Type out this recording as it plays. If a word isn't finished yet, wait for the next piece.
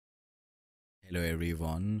Hello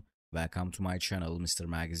everyone, welcome to my channel Mr.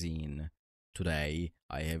 Magazine. Today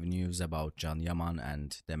I have news about Yaman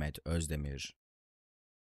and Demet Özdemir.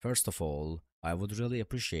 First of all, I would really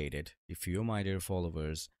appreciate it if you, my dear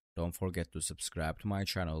followers, don't forget to subscribe to my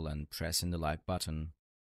channel and press in the like button.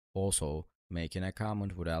 Also, making a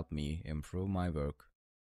comment would help me improve my work.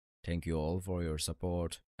 Thank you all for your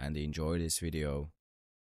support and enjoy this video.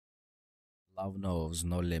 Love knows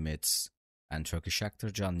no limits, and Turkish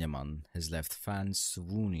actor Yaman has left fans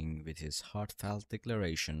swooning with his heartfelt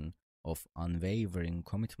declaration of unwavering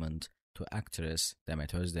commitment to actress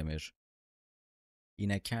Demet Özdemir.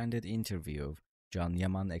 In a candid interview,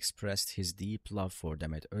 Yaman expressed his deep love for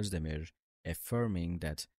Demet Özdemir, affirming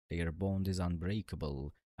that their bond is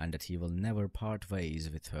unbreakable and that he will never part ways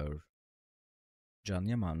with her.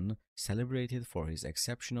 Yaman, celebrated for his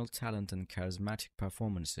exceptional talent and charismatic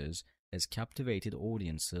performances, has captivated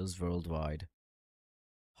audiences worldwide.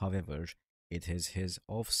 However, it is his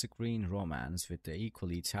off-screen romance with the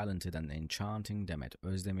equally talented and enchanting Demet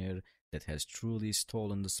Özdemir that has truly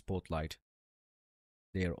stolen the spotlight.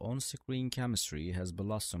 Their on-screen chemistry has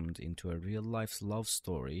blossomed into a real-life love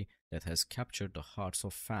story that has captured the hearts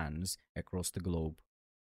of fans across the globe.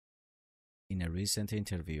 In a recent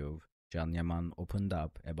interview, Yaman opened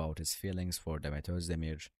up about his feelings for Demet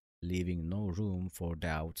Özdemir, leaving no room for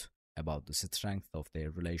doubt about the strength of their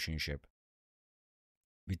relationship.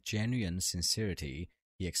 With genuine sincerity,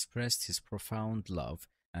 he expressed his profound love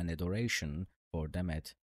and adoration for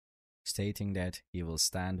Demet, stating that he will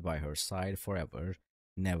stand by her side forever,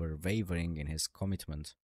 never wavering in his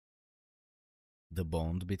commitment. The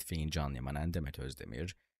bond between Yaman and Demet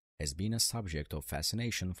Özdemir has been a subject of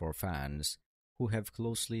fascination for fans who have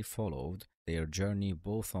closely followed their journey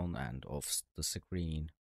both on and off the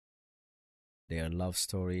screen. Their love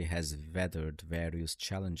story has weathered various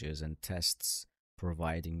challenges and tests,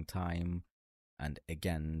 providing time and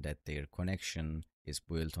again that their connection is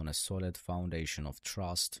built on a solid foundation of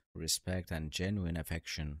trust, respect, and genuine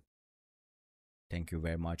affection. Thank you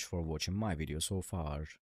very much for watching my video so far.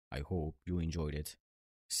 I hope you enjoyed it.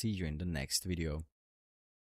 See you in the next video.